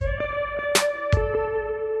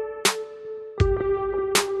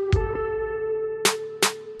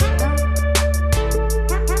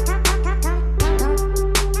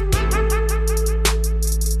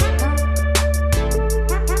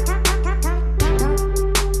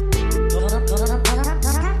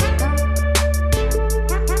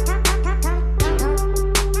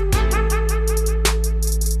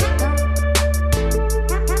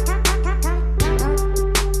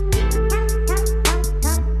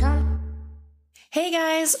Hey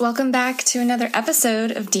guys, welcome back to another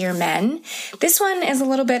episode of Dear Men. This one is a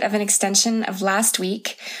little bit of an extension of last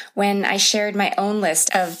week when I shared my own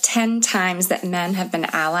list of 10 times that men have been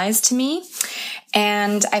allies to me.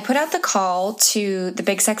 And I put out the call to the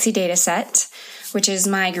Big Sexy Data Set, which is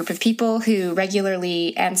my group of people who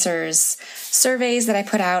regularly answers surveys that I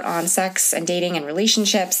put out on sex and dating and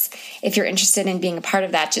relationships. If you're interested in being a part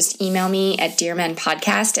of that, just email me at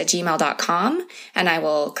dearmenpodcast@gmail.com and I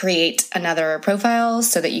will create another profile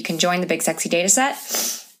so that you can join the Big Sexy Data Set.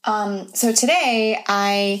 So today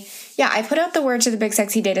I put out the word to the Big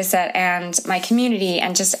Sexy Data Set and my community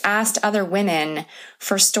and just asked other women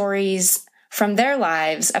for stories from their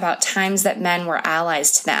lives about times that men were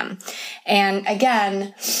allies to them. And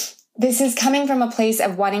again, this is coming from a place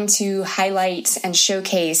of wanting to highlight and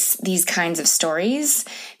showcase these kinds of stories,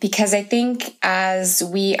 because I think as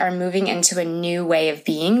we are moving into a new way of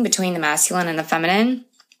being between the masculine and the feminine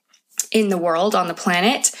in the world, on the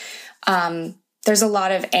planet, there's a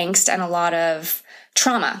lot of angst and a lot of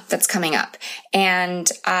trauma that's coming up. And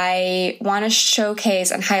I want to showcase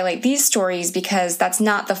and highlight these stories because that's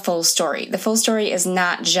not the full story. The full story is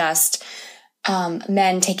not just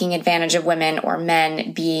men taking advantage of women or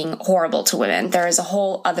men being horrible to women. There is a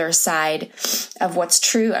whole other side of what's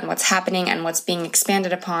true and what's happening and what's being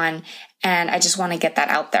expanded upon. And I just want to get that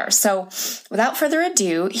out there. So without further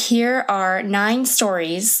ado, here are 9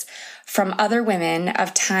 stories from other women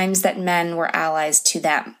of times that men were allies to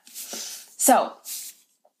them. So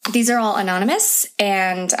these are all anonymous,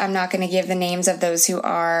 and I'm not going to give the names of those who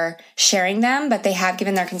are sharing them, but they have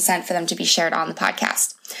given their consent for them to be shared on the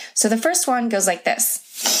podcast. So the first one goes like this.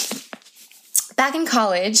 Back in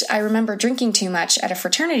college, I remember drinking too much at a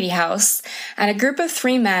fraternity house, and a group of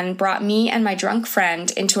 3 men brought me and my drunk friend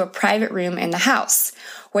into a private room in the house,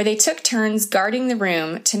 where they took turns guarding the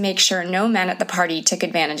room to make sure no men at the party took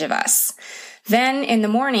advantage of us. Then, in the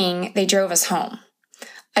morning, they drove us home.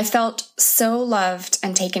 I felt so loved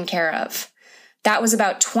and taken care of. That was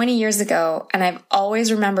about 20 years ago, and I've always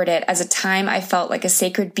remembered it as a time I felt like a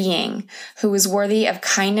sacred being who was worthy of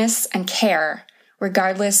kindness and care,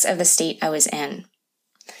 regardless of the state I was in.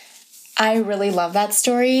 I really love that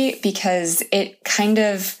story because it kind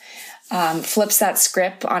of flips that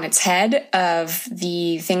script on its head of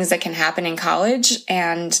the things that can happen in college,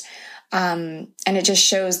 and it just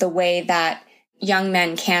shows the way that young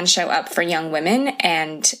men can show up for young women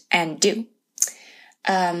and do.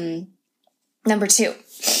 Number 2,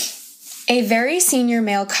 a very senior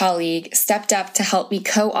male colleague stepped up to help me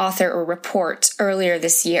co-author a report earlier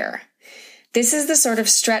this year. This is the sort of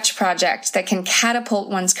stretch project that can catapult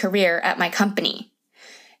one's career at my company.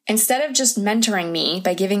 Instead of just mentoring me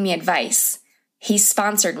by giving me advice, he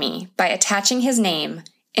sponsored me by attaching his name,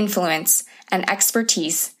 influence, and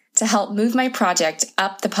expertise to help move my project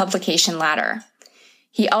up the publication ladder.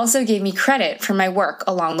 He also gave me credit for my work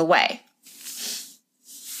along the way.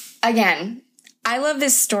 Again, I love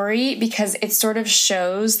this story because it sort of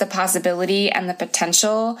shows the possibility and the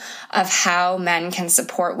potential of how men can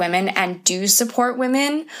support women and do support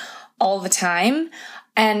women all the time.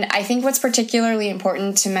 And I think what's particularly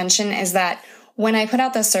important to mention is that when I put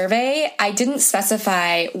out the survey, I didn't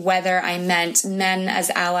specify whether I meant men as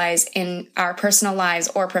allies in our personal lives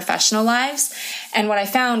or professional lives. And what I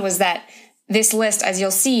found was that this list, as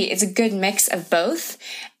you'll see, is a good mix of both,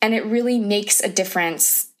 and it really makes a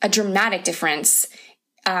difference, a dramatic difference,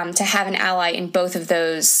 to have an ally in both of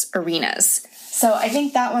those arenas. So I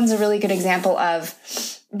think that one's a really good example of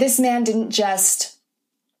this man didn't just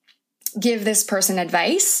give this person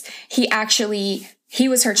advice. He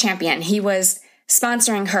was her champion. He was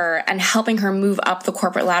sponsoring her and helping her move up the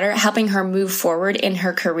corporate ladder, helping her move forward in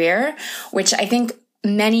her career, which I think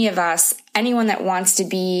many of us, anyone that wants to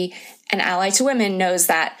be an ally to women, knows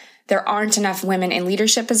that there aren't enough women in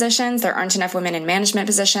leadership positions. There aren't enough women in management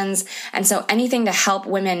positions. And so anything to help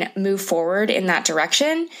women move forward in that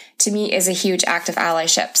direction, to me, is a huge act of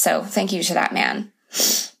allyship. So thank you to that man.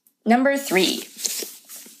 Number 3,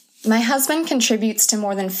 my husband contributes to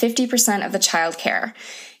more than 50% of the childcare.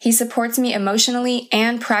 He supports me emotionally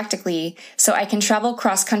and practically so I can travel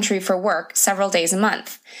cross-country for work several days a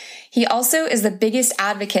month. He also is the biggest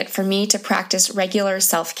advocate for me to practice regular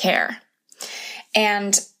self-care.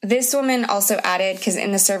 And this woman also added, because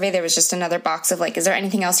in the survey there was just another box of like, is there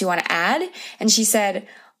anything else you want to add? And she said,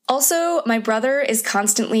 also, my brother is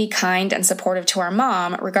constantly kind and supportive to our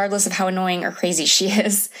mom, regardless of how annoying or crazy she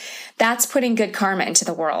is. That's putting good karma into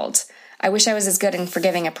the world. I wish I was as good in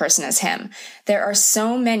forgiving a person as him. There are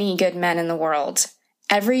so many good men in the world.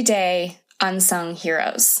 Everyday unsung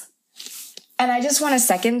heroes. And I just want to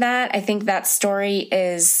second that. I think that story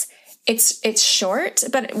is it's short,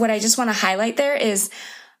 but what I just want to highlight there is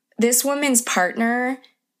this woman's partner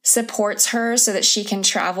supports her so that she can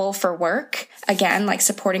travel for work. Again, like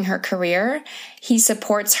supporting her career. He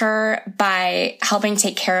supports her by helping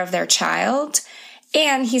take care of their child.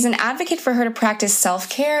 And he's an advocate for her to practice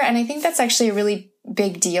self-care. And I think that's actually a really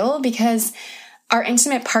big deal because our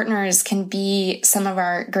intimate partners can be some of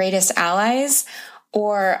our greatest allies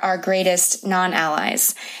or our greatest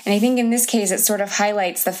non-allies. And I think in this case, it sort of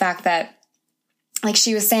highlights the fact that, like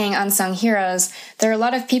she was saying, unsung heroes, there are a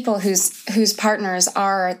lot of people whose partners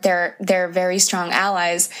are their very strong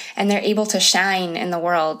allies, and they're able to shine in the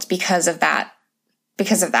world because of that.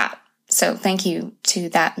 So thank you to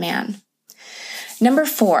that man. Number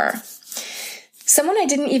 4, someone I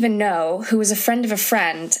didn't even know who was a friend of a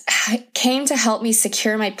friend came to help me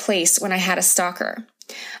secure my place when I had a stalker.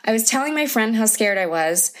 I was telling my friend how scared I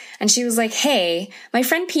was, and she was like, hey, my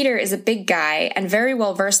friend Peter is a big guy and very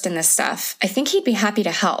well versed in this stuff. I think he'd be happy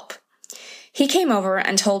to help. He came over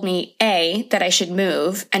and told me, A, that I should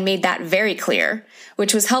move, and made that very clear,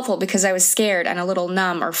 which was helpful because I was scared and a little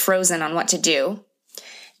numb or frozen on what to do.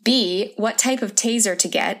 B, what type of taser to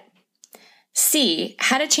get. C,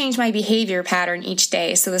 how to change my behavior pattern each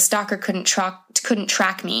day so the stalker couldn't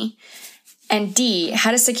track me. And D,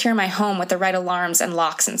 how to secure my home with the right alarms and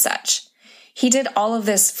locks and such. He did all of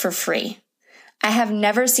this for free. I have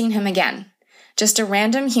never seen him again. Just a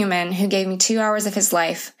random human who gave me 2 hours of his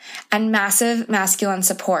life and massive masculine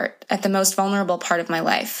support at the most vulnerable part of my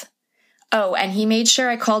life. Oh, and he made sure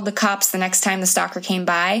I called the cops the next time the stalker came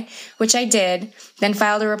by, which I did, then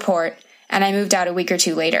filed a report, and I moved out a week or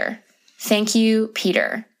 2 later. Thank you,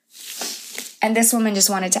 Peter. And this woman just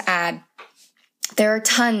wanted to add, there are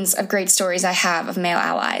tons of great stories I have of male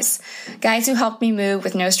allies. Guys who helped me move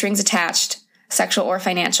with no strings attached, sexual or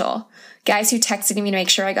financial. Guys who texted me to make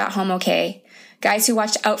sure I got home okay. Guys who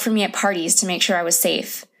watched out for me at parties to make sure I was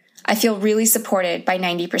safe. I feel really supported by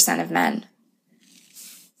 90% of men.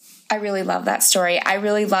 I really love that story. I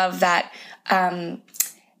really love that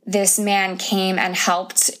this man came and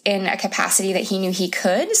helped in a capacity that he knew he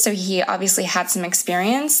could. So he obviously had some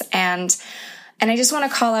experience, and I just want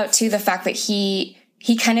to call out too the fact that he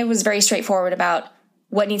kind of was very straightforward about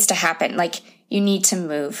what needs to happen. Like, you need to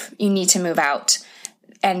move. You need to move out.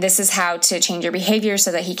 And this is how to change your behavior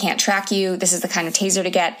so that he can't track you. This is the kind of taser to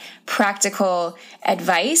get. Practical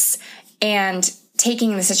advice and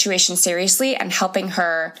taking the situation seriously and helping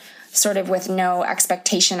her sort of with no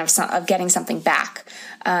expectation of getting something back.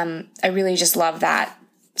 I really just love that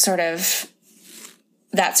sort of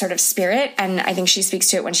spirit. And I think she speaks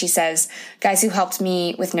to it when she says, guys who helped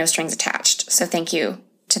me with no strings attached. So thank you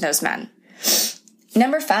to those men.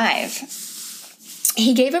 Number 5,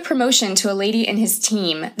 he gave a promotion to a lady in his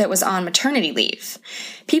team that was on maternity leave.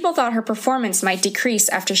 People thought her performance might decrease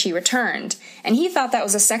after she returned, and he thought that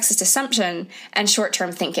was a sexist assumption and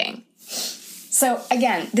short-term thinking. So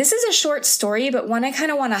again, this is a short story, but one I kind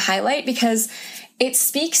of want to highlight because it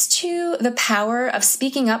speaks to the power of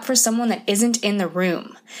speaking up for someone that isn't in the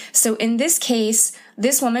room. So in this case,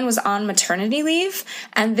 this woman was on maternity leave,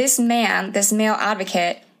 and this man, this male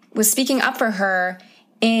advocate, was speaking up for her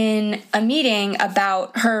in a meeting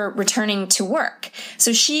about her returning to work.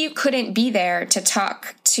 So she couldn't be there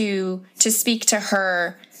to speak to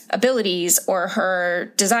her abilities or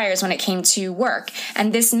her desires when it came to work.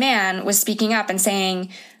 And this man was speaking up and saying,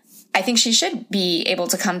 I think she should be able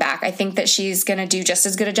to come back. I think that she's going to do just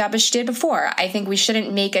as good a job as she did before. I think we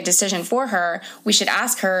shouldn't make a decision for her. We should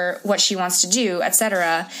ask her what she wants to do,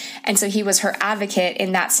 etc. And so he was her advocate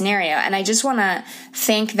in that scenario. And I just want to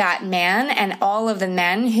thank that man and all of the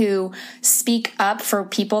men who speak up for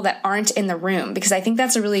people that aren't in the room, because I think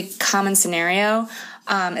that's a really common scenario,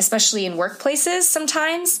 especially in workplaces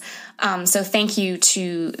sometimes. So thank you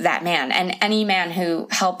to that man and any man who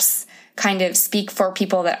helps kind of speak for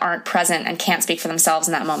people that aren't present and can't speak for themselves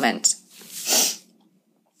in that moment.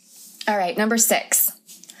 All right, number 6.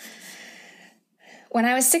 When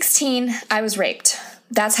I was 16, I was raped.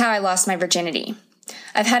 That's how I lost my virginity.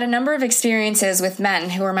 I've had a number of experiences with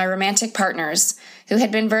men who were my romantic partners who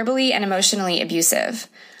had been verbally and emotionally abusive.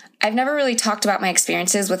 I've never really talked about my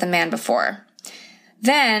experiences with a man before.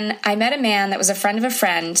 Then I met a man that was a friend of a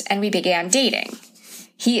friend, and we began dating.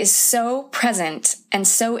 He is so present and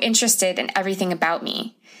so interested in everything about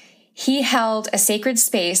me. He held a sacred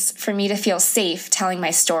space for me to feel safe telling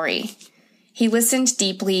my story. He listened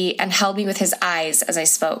deeply and held me with his eyes as I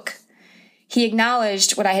spoke. He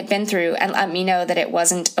acknowledged what I had been through and let me know that it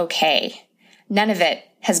wasn't okay. None of it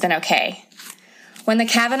has been okay. When the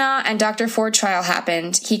Kavanaugh and Dr. Ford trial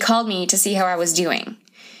happened, he called me to see how I was doing.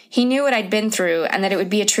 He knew what I'd been through and that it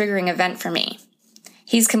would be a triggering event for me.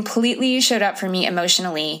 He's completely showed up for me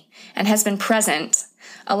emotionally and has been present,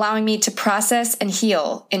 allowing me to process and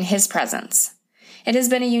heal in his presence. It has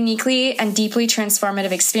been a uniquely and deeply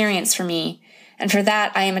transformative experience for me, and for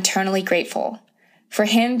that I am eternally grateful. For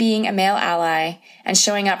him being a male ally and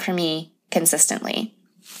showing up for me consistently.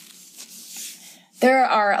 There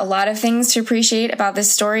are a lot of things to appreciate about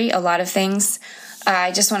this story, a lot of things.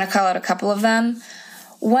 I just want to call out a couple of them.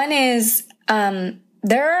 One is,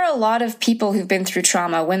 there are a lot of people who've been through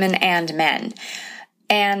trauma, women and men.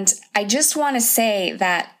 And I just want to say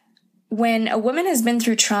that when a woman has been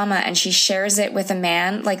through trauma and she shares it with a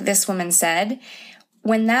man, like this woman said,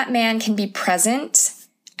 when that man can be present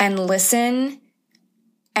and listen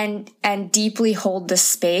and deeply hold the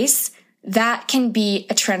space, that can be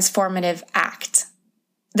a transformative act.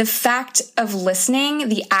 The fact of listening,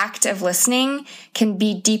 the act of listening, can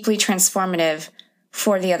be deeply transformative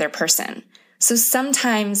for the other person. So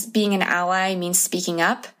sometimes being an ally means speaking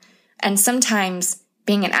up, and sometimes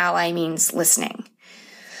being an ally means listening.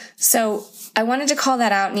 So I wanted to call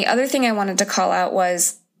that out. And the other thing I wanted to call out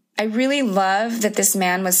was I really love that this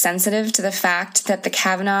man was sensitive to the fact that the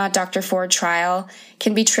Kavanaugh Dr. Ford trial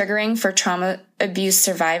can be triggering for trauma abuse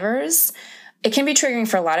survivors. It can be triggering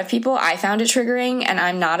for a lot of people. I found it triggering, and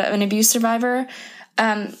I'm not an abuse survivor.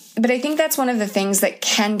 But I think that's one of the things that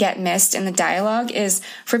can get missed in the dialogue is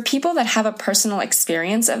for people that have a personal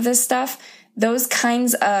experience of this stuff, those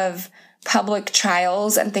kinds of public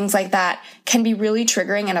trials and things like that can be really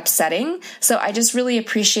triggering and upsetting. So I just really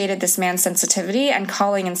appreciated this man's sensitivity and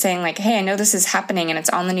calling and saying like, hey, I know this is happening and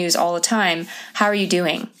it's on the news all the time. How are you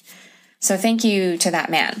doing? So thank you to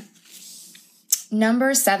that man.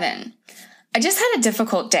 Number 7. I just had a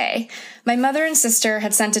difficult day. My mother and sister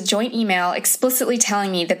had sent a joint email explicitly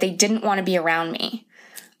telling me that they didn't want to be around me.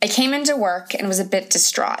 I came into work and was a bit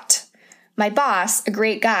distraught. My boss, a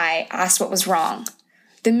great guy, asked what was wrong.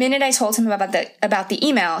 The minute I told him about the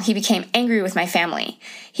email, he became angry with my family.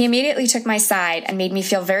 He immediately took my side and made me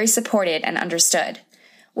feel very supported and understood.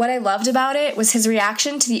 What I loved about it was his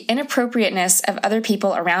reaction to the inappropriateness of other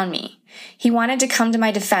people around me. He wanted to come to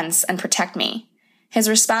my defense and protect me. His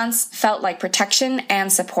response felt like protection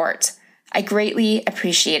and support. I greatly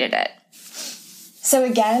appreciated it. So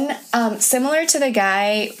again, similar to the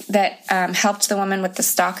guy that helped the woman with the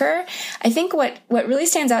stalker, I think what really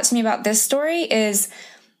stands out to me about this story is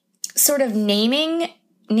sort of naming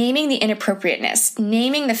the inappropriateness,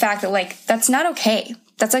 naming the fact that like, that's not okay.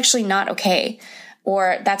 That's actually not okay.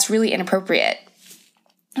 Or that's really inappropriate.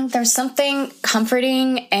 There's something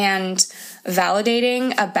comforting and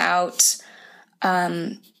validating about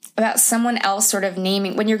someone else sort of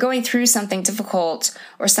naming, when you're going through something difficult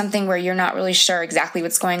or something where you're not really sure exactly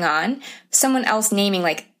what's going on, someone else naming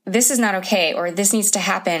like, this is not okay, or this needs to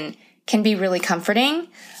happen can be really comforting.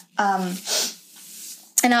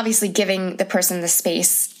 And obviously giving the person the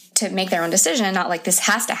space to make their own decision, not like this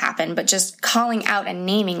has to happen, but just calling out and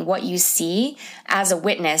naming what you see as a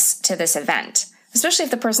witness to this event. Especially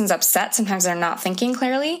if the person's upset, sometimes they're not thinking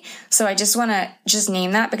clearly. So I just want to just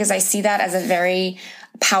name that because I see that as a very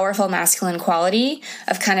powerful masculine quality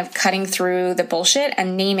of kind of cutting through the bullshit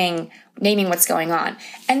and naming what's going on.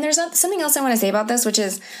 And there's something else I want to say about this, which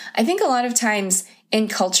is I think a lot of times in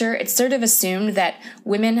culture, it's sort of assumed that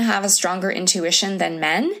women have a stronger intuition than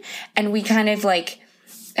men. And we kind of like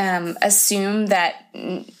assume that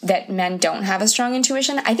men don't have a strong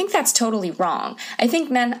intuition. I think that's totally wrong. I think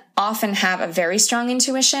men often have a very strong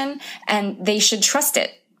intuition and they should trust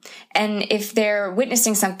it. And if they're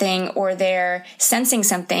witnessing something or they're sensing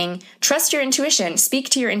something, trust your intuition, speak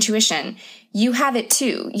to your intuition. You have it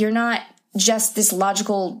too. You're not just this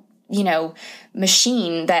logical,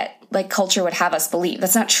 machine that like culture would have us believe.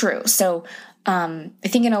 That's not true. So I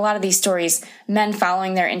think in a lot of these stories, men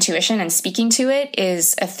following their intuition and speaking to it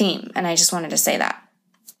is a theme. And I just wanted to say that.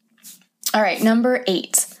 All right, number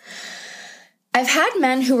 8. I've had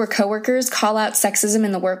men who were coworkers call out sexism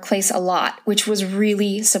in the workplace a lot, which was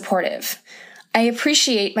really supportive. I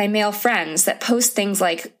appreciate my male friends that post things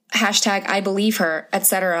like #IBelieveHer,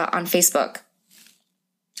 etc. on Facebook.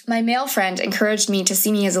 My male friend encouraged me to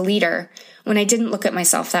see me as a leader when I didn't look at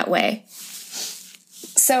myself that way.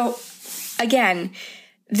 So again,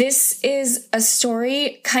 this is a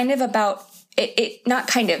story kind of about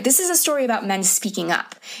this is a story about men speaking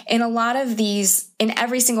up. In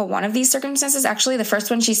every single one of these circumstances, actually, the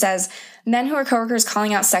first one, she says, men who are coworkers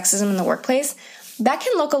calling out sexism in the workplace. That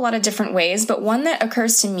can look a lot of different ways, but one that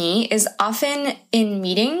occurs to me is often in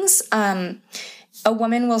meetings, a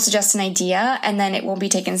woman will suggest an idea and then it won't be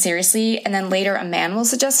taken seriously. And then later a man will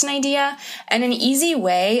suggest an idea. And an easy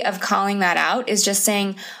way of calling that out is just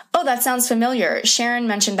saying, oh, that sounds familiar. Sharon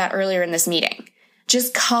mentioned that earlier in this meeting.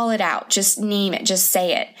 just call it out, just name it, just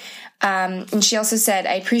say it. And she also said,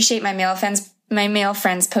 I appreciate my male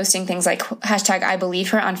friends posting things like hashtag I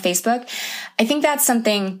believe her on Facebook. I think that's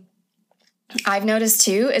something I've noticed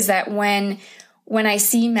too, is that when I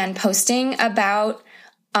see men posting about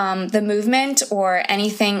the movement or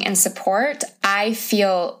anything in support, I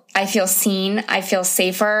feel seen. I feel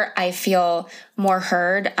safer. I feel more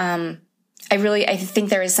heard. I think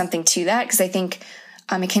there is something to that, because I think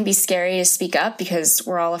it can be scary to speak up because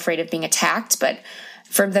we're all afraid of being attacked. But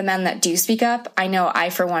for the men that do speak up, I know I,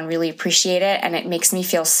 for one, really appreciate it, and it makes me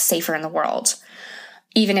feel safer in the world,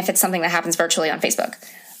 even if it's something that happens virtually on Facebook.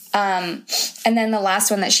 And then the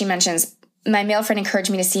last one that she mentions, my male friend encouraged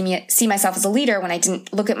me to see myself as a leader when I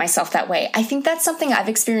didn't look at myself that way. I think that's something I've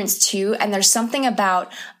experienced too. And there's something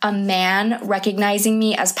about a man recognizing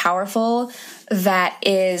me as powerful that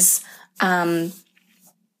is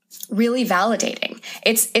really validating.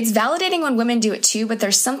 It's validating when women do it too, but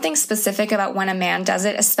there's something specific about when a man does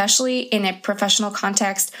it, especially in a professional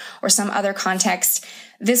context or some other context.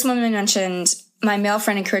 This woman mentioned, my male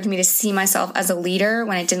friend encouraged me to see myself as a leader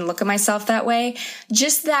when I didn't look at myself that way.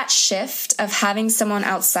 Just that shift of having someone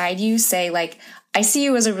outside you say, like, I see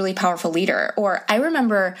you as a really powerful leader. Or I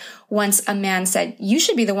remember once a man said, you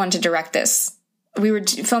should be the one to direct this. We were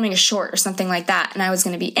filming a short or something like that, and I was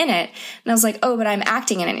going to be in it. And I was like, oh, but I'm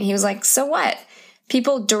acting in it. And he was like, so what?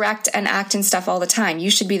 People direct and act in stuff all the time. You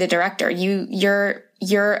should be the director.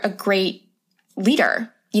 You're a great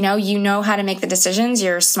leader. You know how to make the decisions.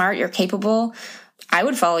 You're smart. You're capable. I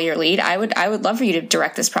would follow your lead. I would love for you to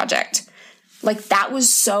direct this project. Like, that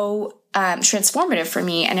was so transformative for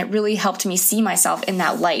me, and it really helped me see myself in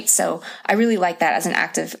that light. So I really like that as an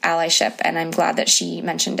act of allyship, and I'm glad that she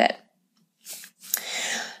mentioned it.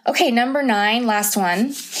 Okay, number 9, last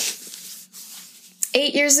one.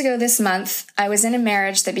 8 years ago this month, I was in a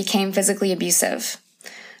marriage that became physically abusive.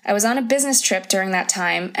 I was on a business trip during that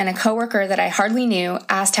time, and a coworker that I hardly knew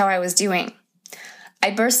asked how I was doing. I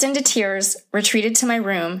burst into tears, retreated to my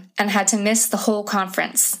room, and had to miss the whole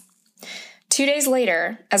conference. 2 days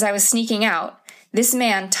later, as I was sneaking out, this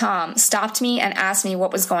man, Tom, stopped me and asked me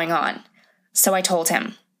what was going on. So I told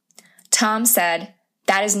him. Tom said,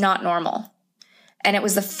 "That is not normal." And it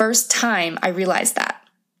was the first time I realized that.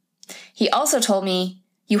 He also told me,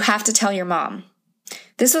 "You have to tell your mom."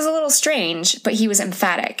 This was a little strange, but he was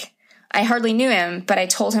emphatic. I hardly knew him, but I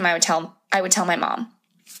told him I would tell my mom.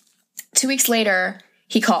 2 weeks later,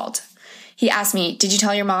 he called. He asked me, "Did you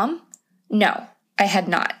tell your mom?" No, I had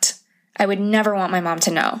not. I would never want my mom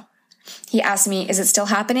to know. He asked me, "Is it still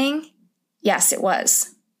happening?" Yes, it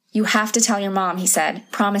was. "You have to tell your mom," he said.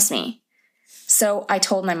 "Promise me." So I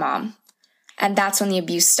told my mom. And that's when the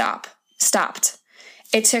abuse stopped.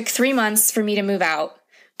 It took 3 months for me to move out,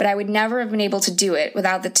 but I would never have been able to do it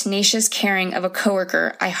without the tenacious caring of a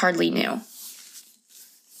coworker I hardly knew.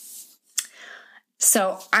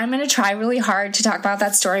 So I'm going to try really hard to talk about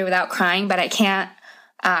that story without crying, but I can't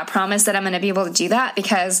promise that I'm going to be able to do that,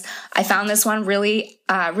 because I found this one really,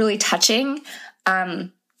 really touching.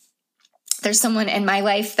 There's someone in my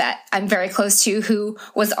life that I'm very close to who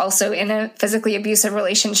was also in a physically abusive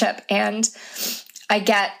relationship, and I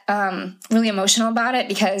get really emotional about it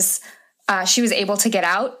because she was able to get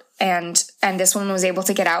out, and this woman was able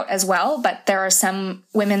to get out as well. But there are some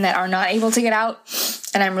women that are not able to get out,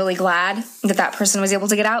 and I'm really glad that that person was able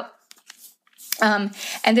to get out. And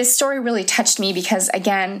this story really touched me because,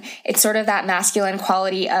 again, it's sort of that masculine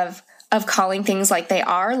quality of calling things like they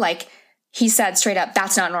are. Like, he said straight up,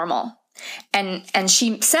 "That's not normal." And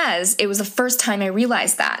she says, "It was the first time I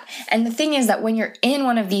realized that." And the thing is that when you're in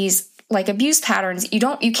one of these like abuse patterns,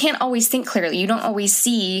 you can't always think clearly. You don't always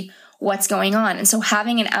see what's going on. And so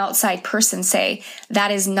having an outside person say,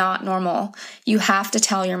 "That is not normal. You have to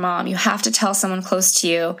tell your mom. You have to tell someone close to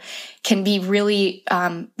you," can be really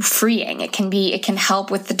freeing. It can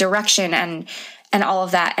help with the direction and all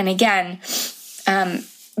of that. And again,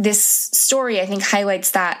 this story, I think,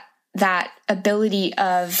 highlights that ability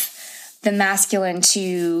of the masculine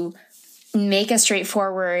to make a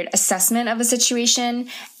straightforward assessment of a situation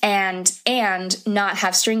and not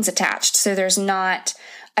have strings attached. So there's not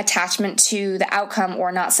attachment to the outcome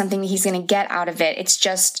or not something that he's going to get out of it. It's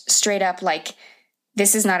just straight up like,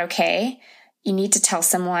 this is not okay. You need to tell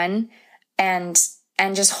someone, and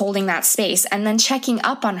just holding that space and then checking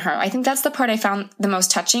up on her. I think that's the part I found the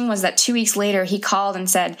most touching, was that 2 weeks later he called and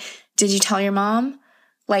said, "Did you tell your mom?"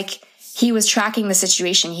 Like, he was tracking the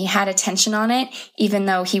situation. He had attention on it, even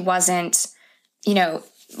though he wasn't,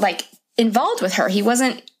 like, involved with her. He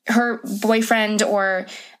wasn't her boyfriend or,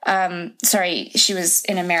 she was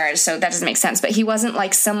in a marriage, so that doesn't make sense. But he wasn't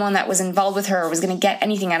like someone that was involved with her or was going to get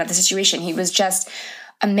anything out of the situation. He was just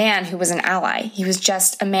a man who was an ally. He was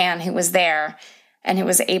just a man who was there and who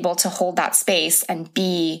was able to hold that space and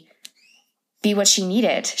be what she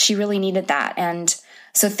needed. She really needed that. And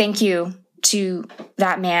so thank you to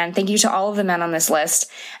that man. Thank you to all of the men on this list.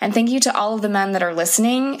 And thank you to all of the men that are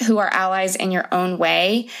listening who are allies in your own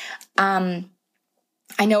way.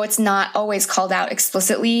 I know it's not always called out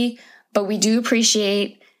explicitly, but we do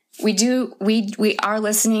appreciate, we are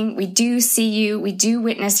listening. We do see you. We do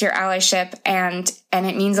witness your allyship, and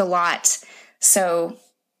it means a lot. So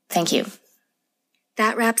thank you.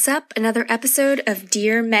 That wraps up another episode of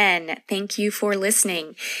Dear Men. Thank you for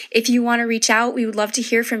listening. If you want to reach out, we would love to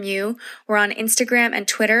hear from you. We're on Instagram and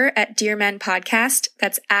Twitter at Dear Men Podcast.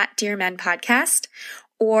 That's at Dear Men Podcast.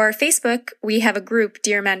 Or Facebook, we have a group,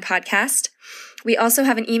 Dear Men Podcast. We also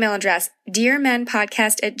have an email address,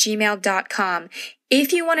 dearmenpodcast@gmail.com.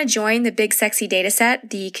 If you want to join the Big Sexy Dataset,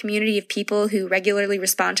 the community of people who regularly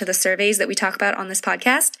respond to the surveys that we talk about on this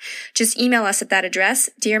podcast, just email us at that address,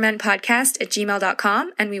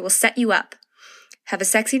 dearmenpodcast@gmail.com, and we will set you up. Have a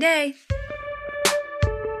sexy day.